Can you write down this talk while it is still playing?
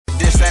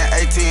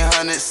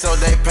1800s, so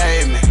they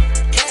pay me.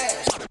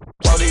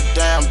 All these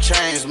damn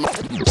chains,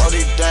 all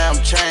these damn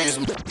chains,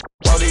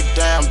 all these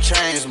damn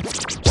chains,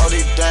 all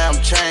these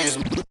damn chains,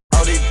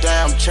 all these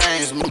damn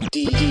chains.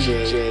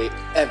 DJ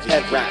Heavy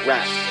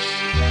Rap.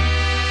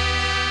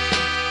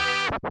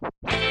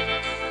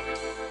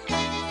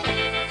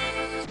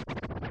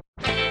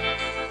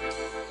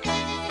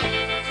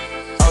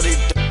 All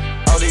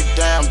these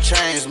damn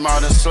chains,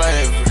 modern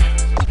slavery.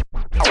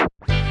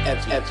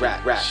 Heavy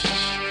Rap.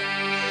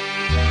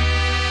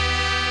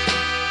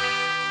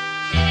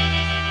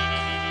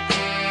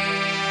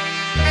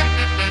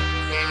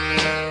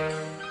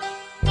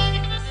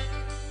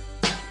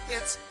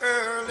 It's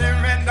early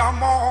in the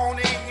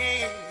morning.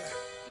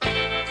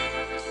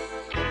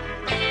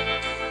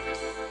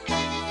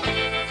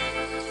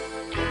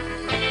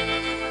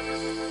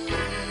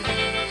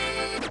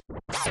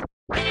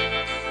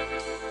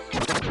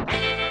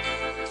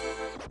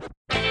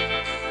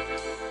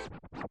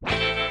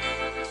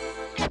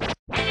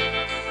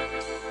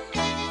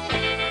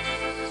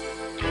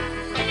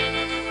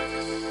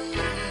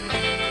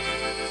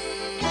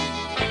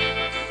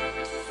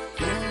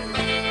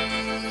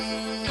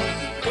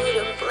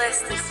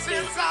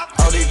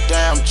 All these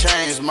damn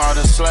chains,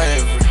 modern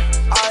slavery.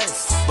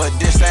 But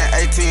this ain't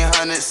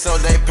 1800s, so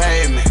they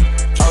pay me.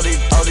 All these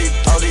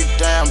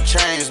damn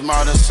chains,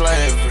 modern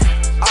slavery.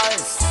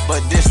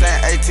 But this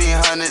ain't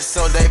 1800s,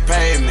 so they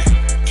pay me.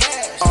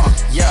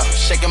 Yeah,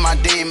 shaking my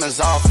demons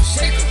off,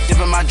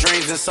 dipping my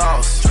dreams in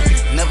sauce.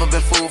 Never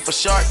been fooled for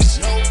sharks,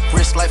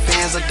 risk like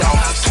fins of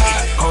dolphins.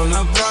 On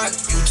the block,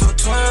 you took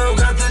 12,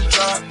 got the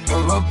drop.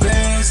 Rubber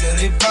bands and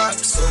they pop,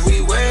 so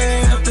we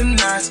way up the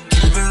notch.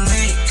 Cuban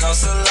link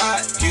costs a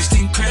lot,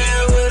 Houston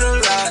crib with a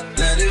lot.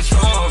 Let it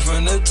fall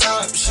from the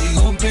top, she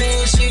gon'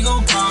 bend, she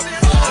gon' pop.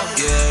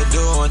 Yeah,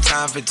 doing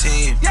time for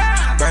team,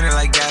 burning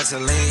like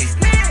gasoline.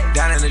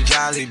 Down in the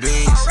Jolly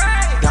Beans,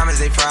 diamonds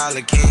they fry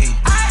like king.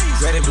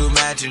 Red and blue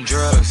matching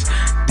drugs,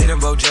 didn't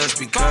vote just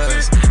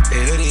because.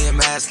 They hoodie and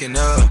masking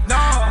up,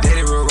 did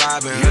it with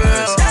Robin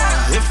Hoods.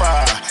 If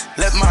I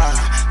let my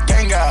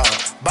gang out,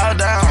 bow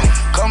down,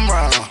 come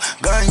round,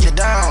 gun you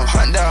down,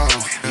 hunt down.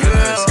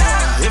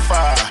 If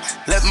I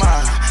let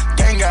my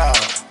gang out,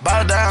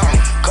 bow down,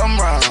 come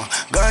round,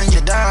 gun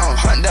you down,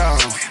 hunt down,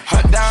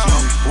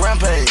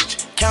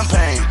 rampage,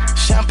 campaign,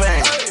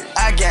 champagne,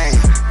 I gain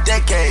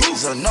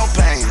decades of no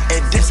pain.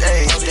 At this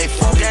age, they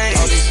full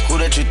games. Who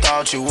that you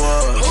thought you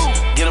was?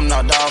 Get them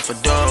knocked off for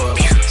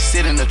dubs.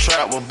 Sit in the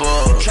trap with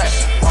bugs.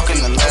 Walk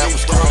in the lab with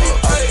scrubs.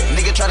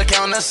 Nigga try to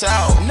count us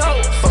out.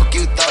 Fuck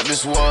you thought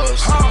this was.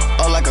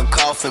 Or like a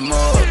coffee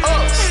mug.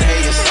 Say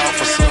it's all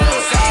for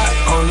slugs.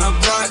 On the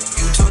block,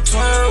 you took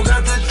 12,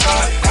 got the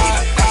drop.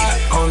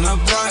 On the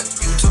block,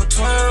 you took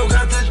 12,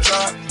 got the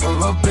drop.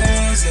 Rubber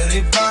bands and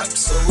they pop,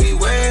 so we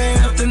way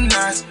up the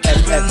notch.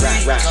 Cuban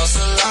link costs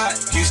a lot,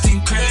 Houston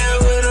crib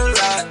with a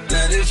lot.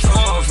 Let it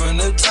fall from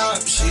the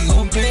top, she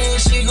gon'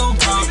 bend, she gon'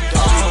 pop.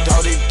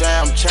 All these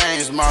damn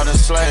chains, modern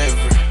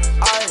slavery.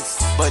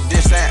 But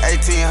this ain't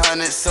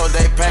 1800s, so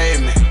they pay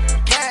me.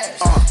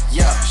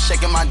 Yeah,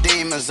 shaking my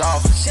demons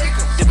off,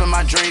 dipping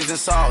my dreams in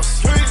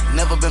sauce.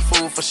 Never been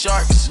fooled for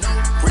sharks,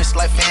 risk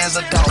like fins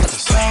of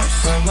dolphins.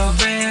 From my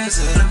bands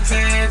to the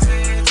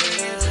pavement,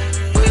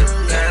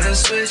 got a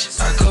switch,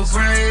 I go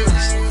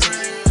brainless.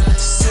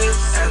 Sip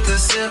after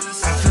sip,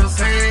 I feel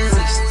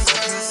painless.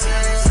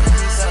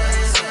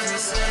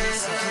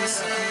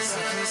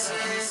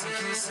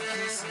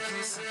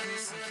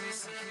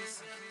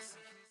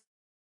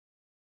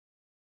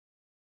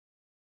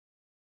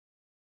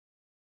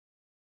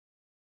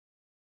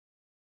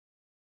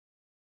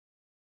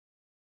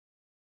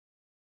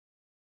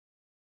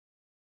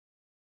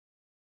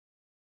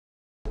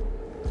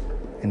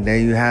 And there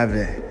you have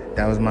it.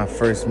 That was my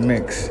first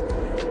mix.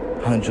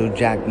 Huncho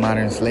Jack,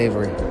 Modern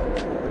Slavery.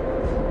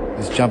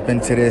 Let's jump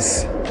into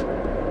this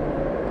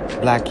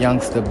Black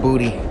Youngster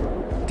Booty,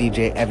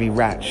 DJ Heavy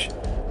Ratch,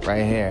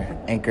 right here.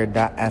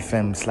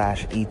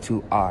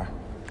 Anchor.fm/E2R.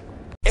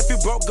 If you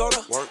broke, go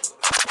to work.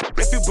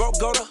 If you broke,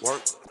 go to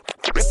work.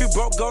 If you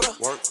broke, go to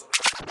work.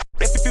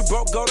 If you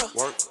broke, go to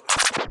work.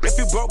 If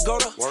you broke, go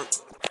to work.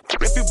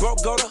 If you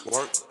broke, go to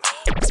work.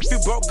 If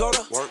you broke, go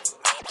to work.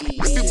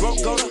 If you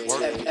broke, go to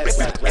work.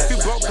 If you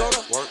broke, go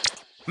to work.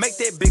 Make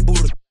that big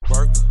booty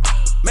work.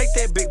 Make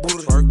that big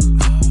booty work.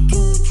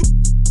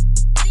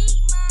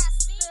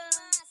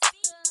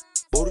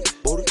 Booty,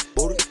 booty,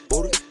 booty,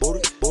 booty,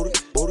 booty, booty,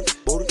 booty,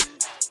 booty,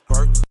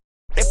 work.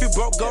 If you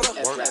broke, go to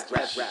work.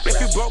 If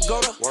you broke, go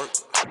to work.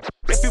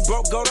 If you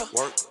broke, go to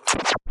work.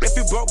 If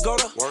you broke, go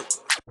to work.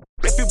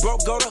 If you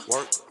broke, go to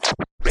work.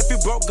 If you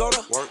broke, go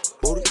to work.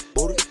 Booty,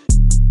 booty.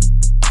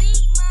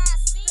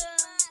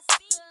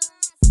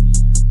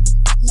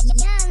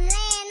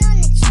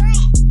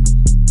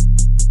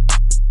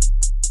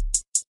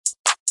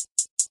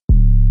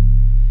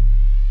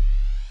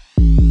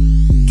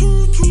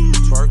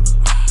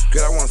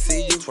 Girl, I wanna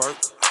see you twerk.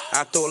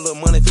 I throw a little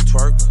money if you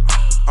twerk.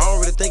 I don't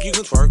really think you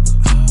can twerk.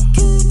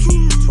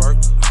 Twerk.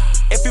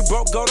 If you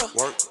broke, go to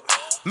work.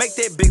 Make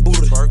that big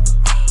booty twerk.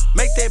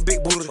 Make that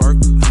big booty twerk.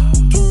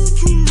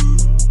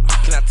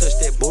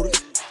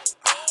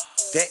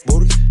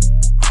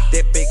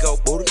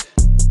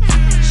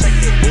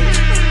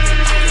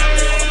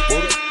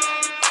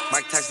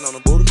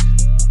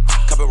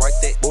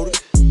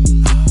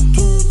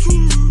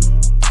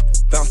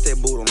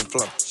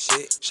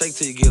 Shake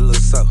till you get a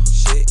little so.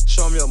 Shit.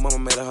 Show 'em your mama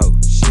made a hoe.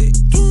 Shit.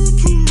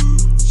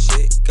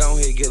 Shit. Go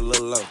ahead, get a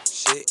little low.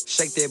 Shit.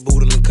 Shake that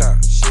booty in the car.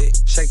 Shit.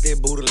 Shake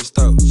that booty in the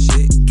stove.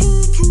 Shit.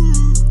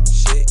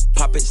 Shit.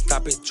 Pop it,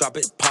 stop it, drop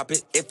it, pop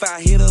it. If I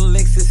hit a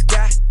Lexus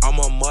sky, I'm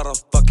a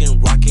motherfucking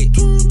rocket.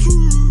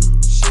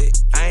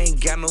 Shit. I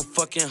ain't got no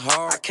fucking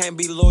heart. I can't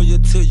be loyal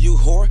to you,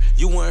 whore.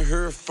 You weren't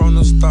here from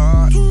the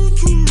start.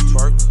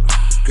 Twerk.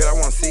 Girl, I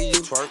wanna see you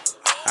twerk.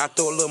 I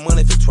throw a little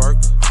money if you twerk.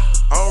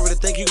 I don't really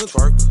think you can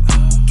twerk.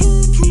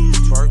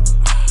 Twerk.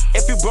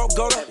 If you broke,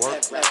 go to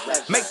work.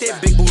 Make that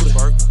big booty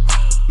twerk.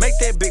 Make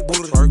that big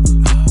booty twerk.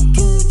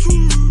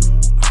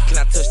 Can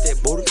I touch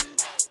that booty?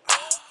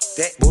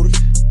 That booty.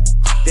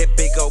 That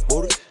big old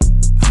booty.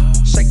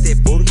 Shake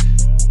that booty.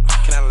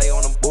 Can I lay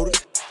on them booty?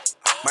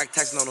 Mike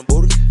Tyson on them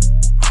booty.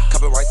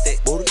 Copyright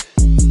that booty.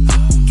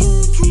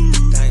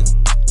 Damn.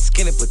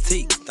 Skinny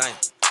petite. Damn.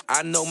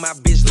 I know my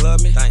bitch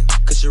love me. Damn.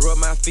 Cause she rub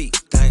my feet.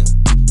 Damn.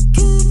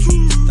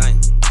 Damn.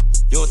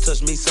 You don't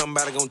touch me,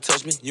 somebody gon'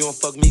 touch me. You don't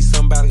fuck me,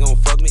 somebody gon'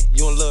 fuck me.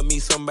 You don't love me,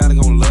 somebody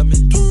gon' love me.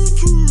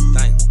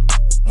 Damn.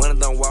 Money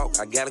don't walk,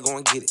 I gotta go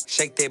and get it.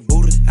 Shake that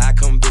booty, I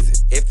come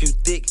visit. If you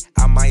thick,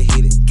 I might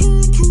hit it.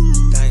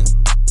 Damn.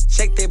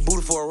 Shake that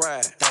booty for a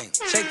ride. Damn.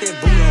 Shake that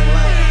booty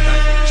online.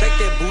 Damn. Shake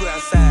that booty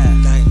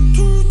outside. Damn.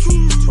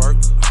 Twerk.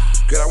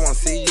 Girl, I wanna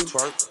see you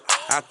twerk.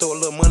 I throw a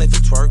little money if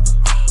you twerk.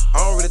 I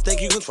don't really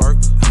think you can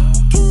twerk.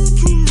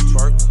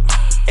 Twerk.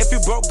 If you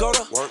broke, go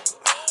to work.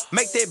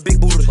 Make that big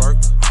booty twerk.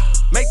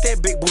 Make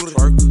that big booty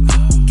twerk.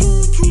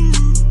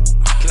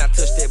 Can I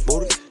touch that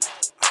booty?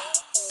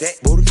 That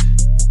booty.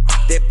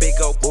 That big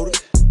old booty.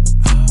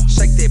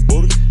 Shake that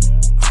booty.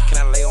 Can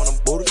I lay on them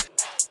booty?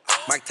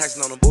 Mike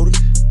Tyson on them booty.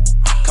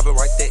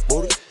 Copyright that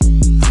booty.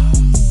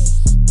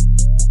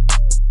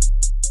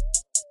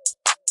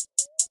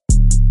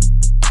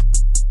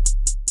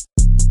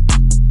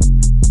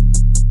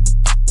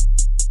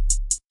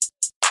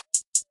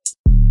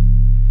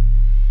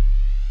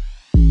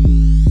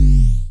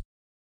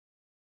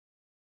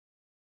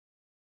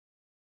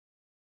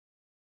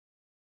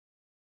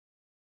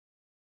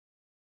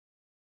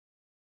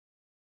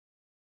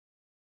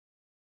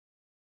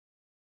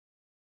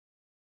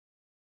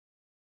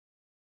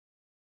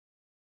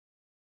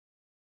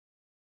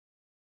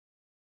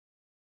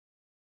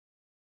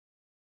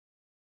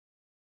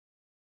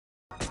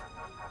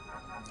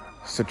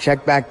 So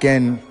check back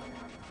in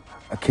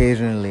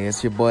occasionally.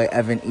 It's your boy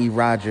Evan E.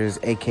 Rogers,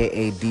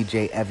 aka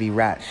DJ Evie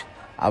Ratch.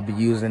 I'll be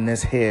using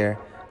this here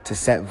to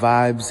set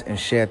vibes and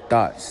share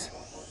thoughts.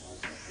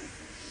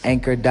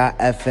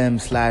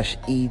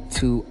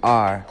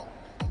 Anchor.fm/E2R.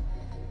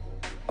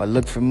 Or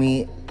look for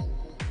me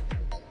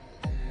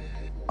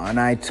on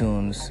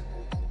iTunes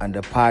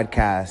under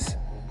podcast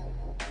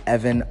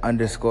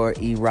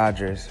Evan_E.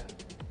 Rogers.